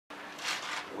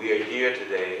We are here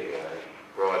today,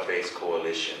 a broad-based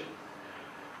coalition,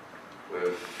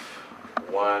 with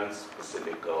one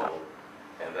specific goal,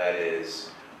 and that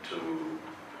is to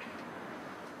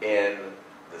end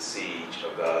the siege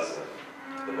of Gaza,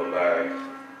 the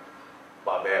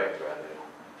barbaric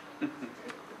rather,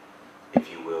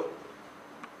 if you will,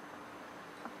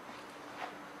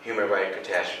 human rights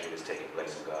catastrophe that's taking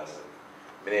place in Gaza.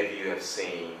 Many of you have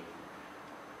seen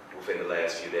within the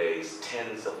last few days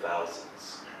tens of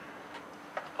thousands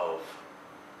of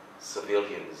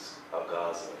civilians of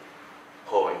Gaza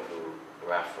pouring through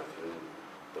Rafah, through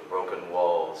the broken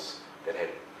walls that had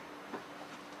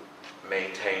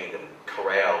maintained them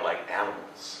corralled like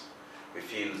animals,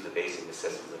 refused the basic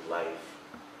necessities of life,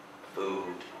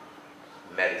 food,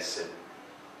 medicine,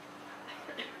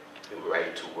 the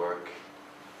right to work,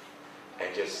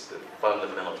 and just the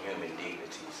fundamental human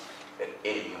dignities that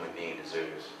any human being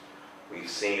deserves. We've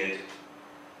seen it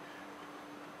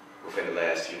within the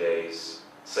last few days.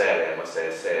 Sadly, I must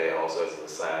say, sad also as an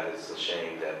aside, it's a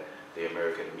shame that the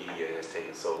American media has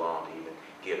taken so long to even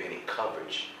give any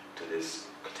coverage to this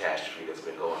catastrophe that's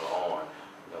been going on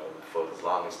for the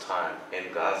longest time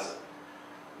in Gaza.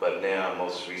 But now,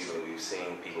 most recently, we've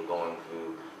seen people going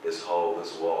through this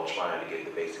wall, trying to get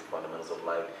the basic fundamentals of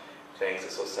life. Things are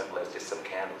so simple as just some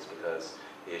candles, because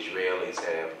the Israelis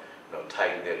have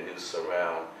tightened their noose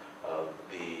around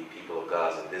the people of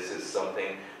Gaza. This is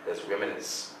something that's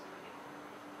remnants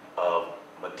of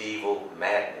medieval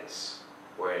madness,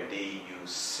 where indeed you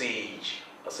siege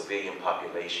a civilian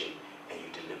population and you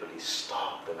deliberately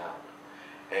starve them out.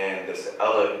 And the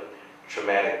other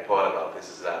traumatic part about this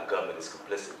is that our government is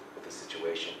complicit with the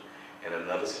situation. And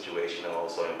another situation that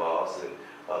also involves the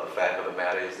fact of the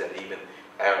matter is that even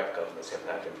Arab governments have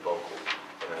not been vocal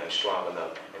and strong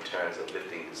enough in terms of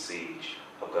lifting the siege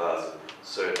of Gaza.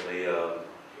 Certainly,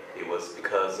 it was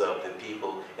because of the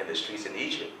people in the streets in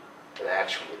Egypt that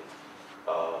actually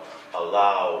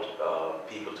allowed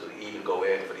people to even go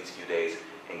in for these few days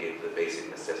and get the basic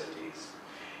necessities.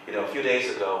 A few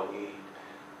days ago, we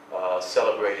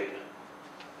celebrated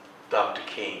Dr.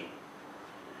 King,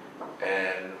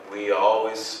 and we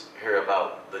always hear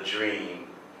about the dream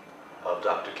of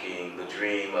Dr. King, the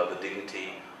dream of the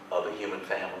dignity of the human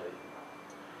family.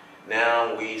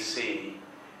 Now we see,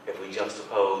 if we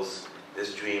juxtapose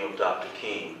this dream of Dr.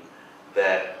 King,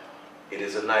 that it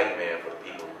is a nightmare for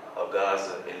the people of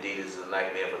Gaza. Indeed, it is a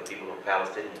nightmare for the people of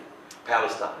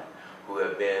Palestine, who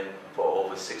have been for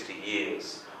over 60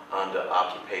 years under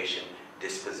occupation,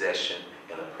 dispossession,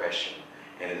 and oppression,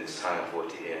 and it is time for it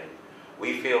to end.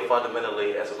 We feel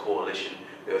fundamentally as a coalition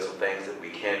there are some things that we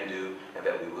can do and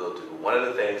that we will do. One of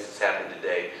the things that's happening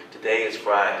today is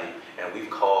Friday, and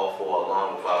we've called for,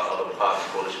 along with our other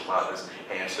coalition partners,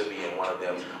 ANSWER being one of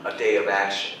them, a day of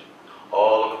action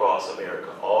all across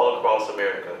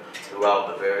America, throughout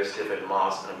the various different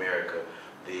mosques in America.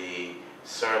 The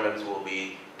sermons will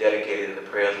be dedicated and the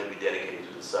prayers will be dedicated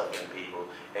to the suffering people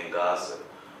in Gaza.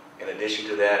 In addition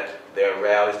to that, there are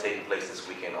rallies taking place this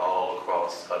weekend all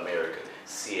across America.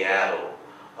 Seattle,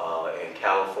 in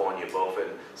California, both in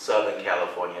Southern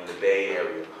California and the Bay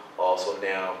Area. Also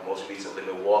now, most recently,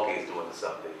 Milwaukee is doing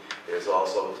something. There's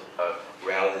also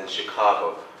rallies in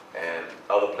Chicago and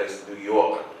other places, New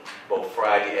York, both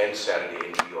Friday and Saturday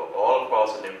in New York. All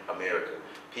across America,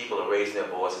 people are raising their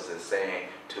voices and saying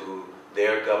to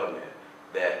their government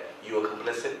that you are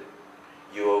complicit,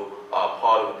 you are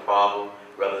part of the problem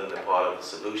rather than part of the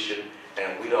solution,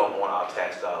 and we don't want our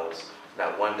tax dollars,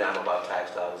 not one dime of our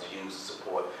tax dollars, used to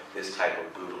support this type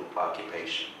of brutal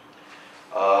occupation.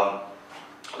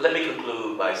 Let me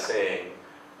conclude by saying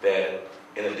that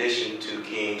in addition to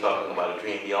King talking about a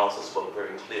dream, he also spoke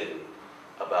very clearly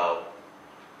about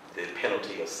the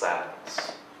penalty of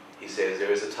silence. He says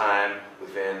there is a time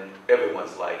within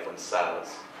everyone's life when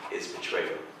silence is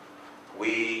betrayal.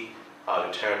 We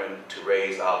are determined to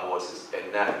raise our voices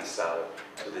and not be silent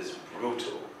to this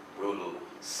brutal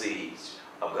siege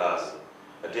of Gaza.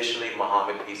 Additionally,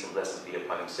 Muhammad, peace and blessings be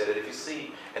upon him, said that if you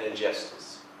see an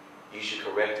injustice, you should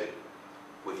correct it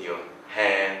with your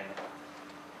hand,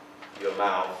 your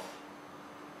mouth,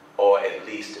 or at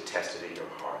least to test it in your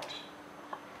heart.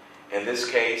 In this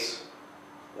case,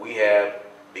 we have,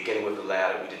 beginning with the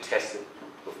latter, we detest it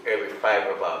with every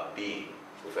fiber of our being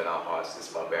within our hearts,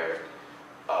 this barbaric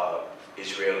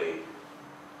Israeli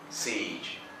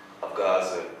siege of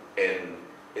Gaza and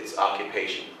its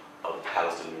occupation of the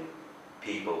Palestinian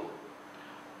people.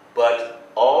 But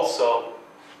also,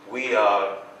 we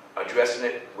are addressing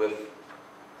it with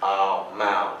our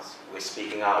mouths. We're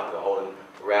speaking out. We're holding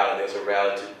a rally. There's a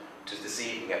rally to this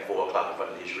evening at 4 o'clock in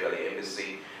front of the Israeli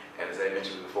embassy. and as I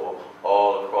mentioned before,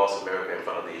 all across America in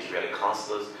front of the Israeli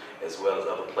consulates, as well as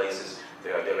other places,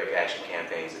 there are direct action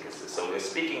campaigns against this. So we're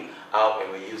speaking out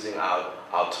and we're using our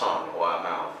tongue or our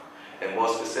mouth. And more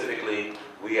specifically,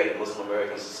 we at the Muslim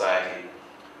American Society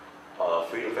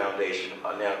Freedom Foundation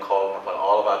are now calling upon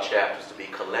all of our chapters to be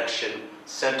collection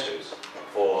centers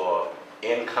for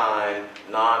in-kind,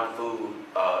 non-food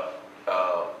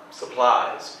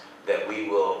supplies that we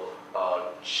will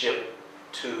ship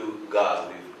to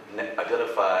Gaza. We've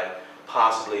identified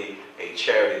possibly a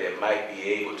charity that might be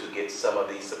able to get some of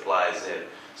these supplies in.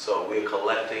 So we're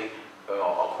collecting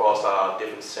across our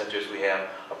different centers. We have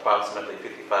approximately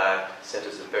 55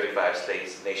 centers in 35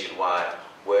 states nationwide,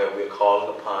 where we're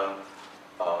calling upon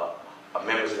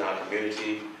members in our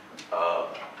community,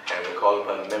 and we're calling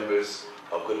upon members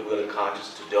of goodwill and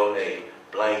conscience to donate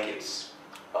blankets,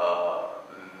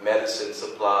 medicine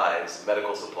supplies,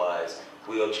 medical supplies,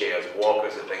 wheelchairs,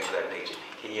 walkers, and things of that nature.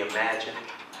 Can you imagine?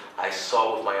 I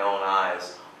saw with my own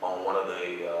eyes on one of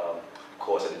the, of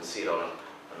course I didn't see it on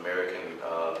American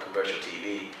commercial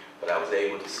TV, but I was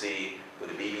able to see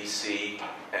with the BBC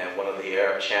and one of the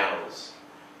Arab channels,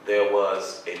 there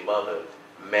was a mother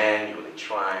manually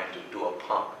trying to do a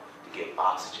pump to get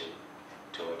oxygen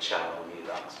to a child who needed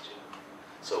oxygen.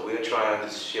 So we're trying to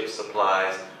ship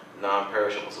supplies,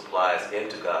 non-perishable supplies,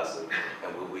 into Gaza,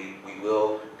 and we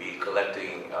will be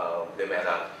collecting them at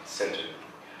our center.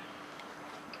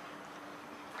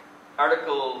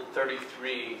 Article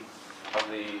 33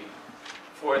 of the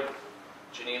Fourth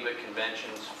Geneva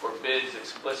Conventions forbids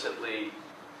explicitly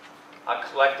a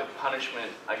collective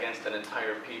punishment against an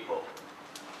entire people.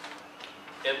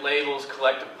 It labels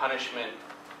collective punishment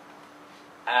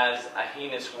as a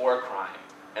heinous war crime,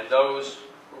 and those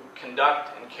who conduct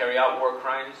and carry out war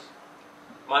crimes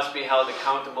must be held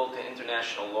accountable to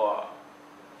international law.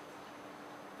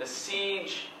 The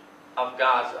siege of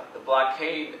Gaza, the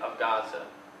blockade of Gaza,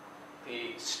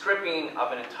 the stripping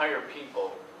of an entire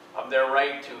people of their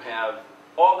right to have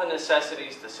all the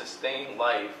necessities to sustain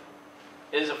life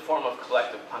is a form of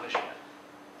collective punishment.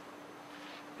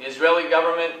 The Israeli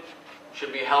government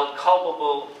should be held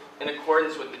culpable in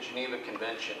accordance with the Geneva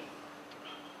Convention.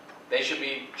 They should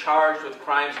be charged with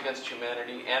crimes against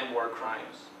humanity and war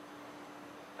crimes.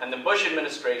 And the Bush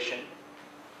administration,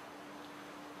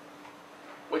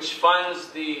 which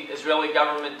funds the Israeli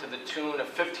government to the tune of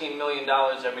 $15 million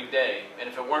every day, and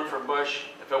if it weren't for Bush,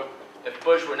 if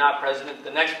Bush were not president,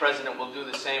 the next president will do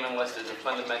the same unless there's a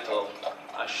fundamental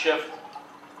shift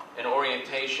in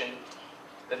orientation,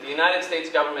 that the United States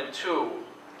government, too,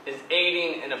 is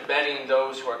aiding and abetting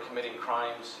those who are committing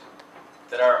crimes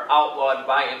that are outlawed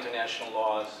by international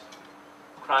laws,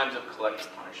 crimes of collective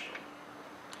punishment.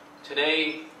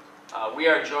 Today, we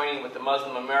are joining with the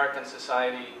Muslim American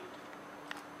Society,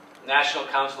 National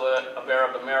Council of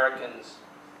Arab Americans,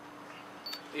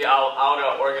 the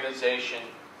Al-Auda Organization,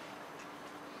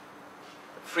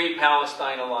 the Free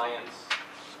Palestine Alliance,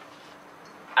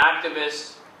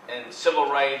 activists and civil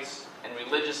rights and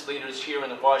religious leaders here in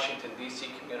the Washington, D.C.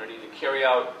 community to carry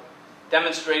out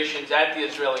demonstrations at the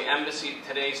Israeli embassy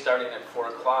today starting at 4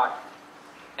 o'clock,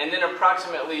 and in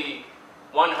approximately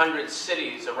 100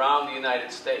 cities around the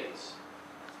United States.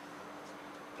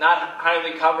 Not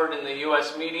highly covered in the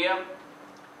U.S. media,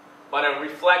 but a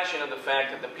reflection of the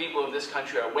fact that the people of this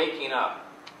country are waking up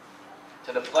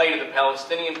to the plight of the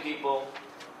Palestinian people,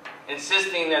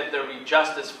 insisting that there be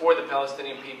justice for the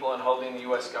Palestinian people and holding the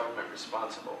U.S. government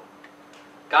responsible.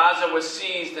 Gaza was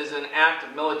seized as an act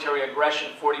of military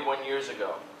aggression 41 years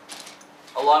ago,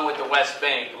 along with the West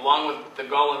Bank, along with the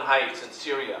Golan Heights in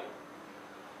Syria.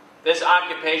 This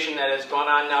occupation that has gone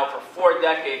on now for 4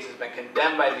 decades has been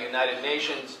condemned by the United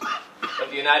Nations, but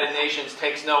the United Nations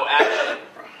takes no action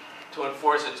to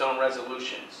enforce its own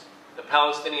resolutions. The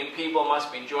Palestinian people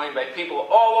must be joined by people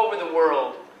all over the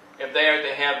world if they are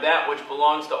to have that which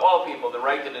belongs to all people, the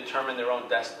right to determine their own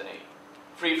destiny,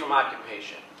 free from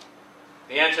occupation.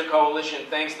 The Answer Coalition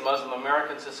thanks the Muslim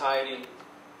American Society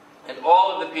and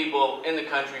all of the people in the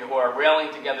country who are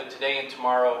rallying together today and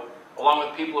tomorrow, along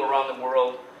with people around the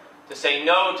world, to say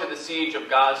no to the siege of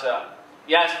Gaza,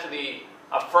 yes to the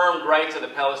affirmed rights of the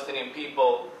Palestinian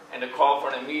people, and to call for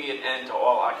an immediate end to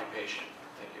all occupation.